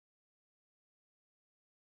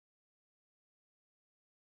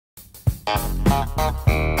I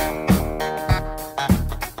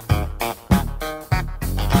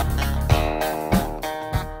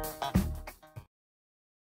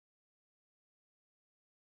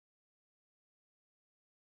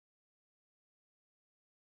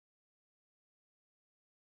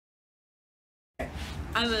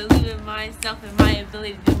will believe in myself and my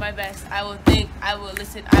ability to do my best. I will think, I will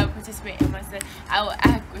listen, I will participate in myself. I will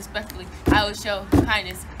act respectfully. I will show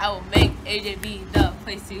kindness. I will make AJB the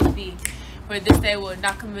place to be. For this day will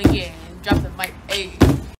not come again. Drop the mic, A.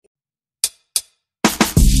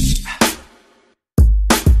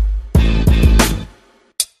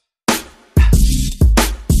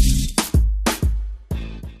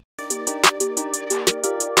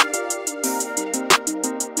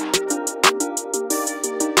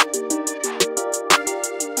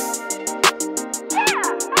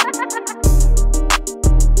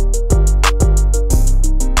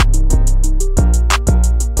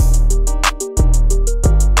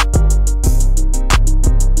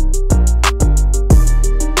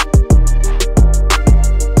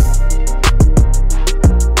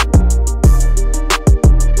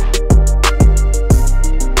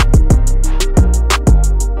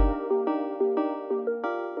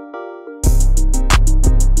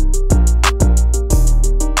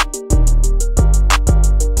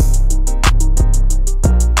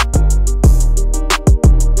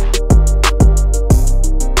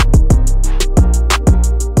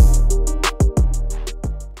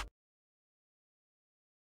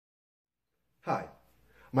 Hi,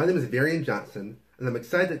 my name is Varian Johnson, and I'm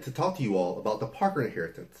excited to talk to you all about The Parker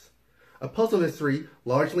Inheritance, a puzzle mystery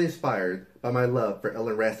largely inspired by my love for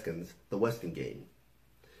Ellen Raskin's The Weston Game.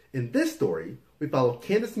 In this story, we follow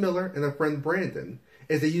Candace Miller and her friend Brandon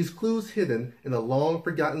as they use clues hidden in a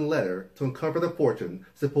long-forgotten letter to uncover the fortune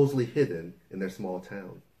supposedly hidden in their small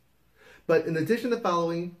town. But in addition to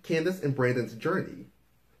following Candace and Brandon's journey,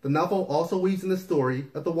 the novel also weaves in the story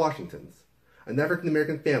of the Washingtons, an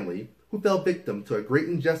African-American family who fell victim to a great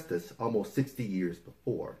injustice almost 60 years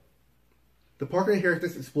before. The Parker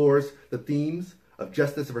Inheritance explores the themes of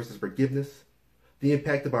justice versus forgiveness, the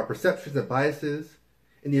impact of our perceptions and biases,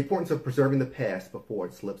 and the importance of preserving the past before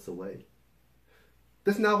it slips away.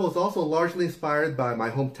 This novel is also largely inspired by my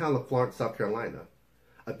hometown of Florence, South Carolina,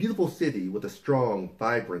 a beautiful city with a strong,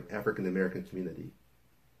 vibrant African-American community.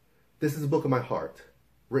 This is a book of my heart,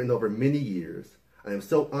 written over many years. I am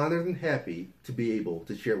so honored and happy to be able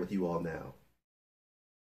to share it with you all now.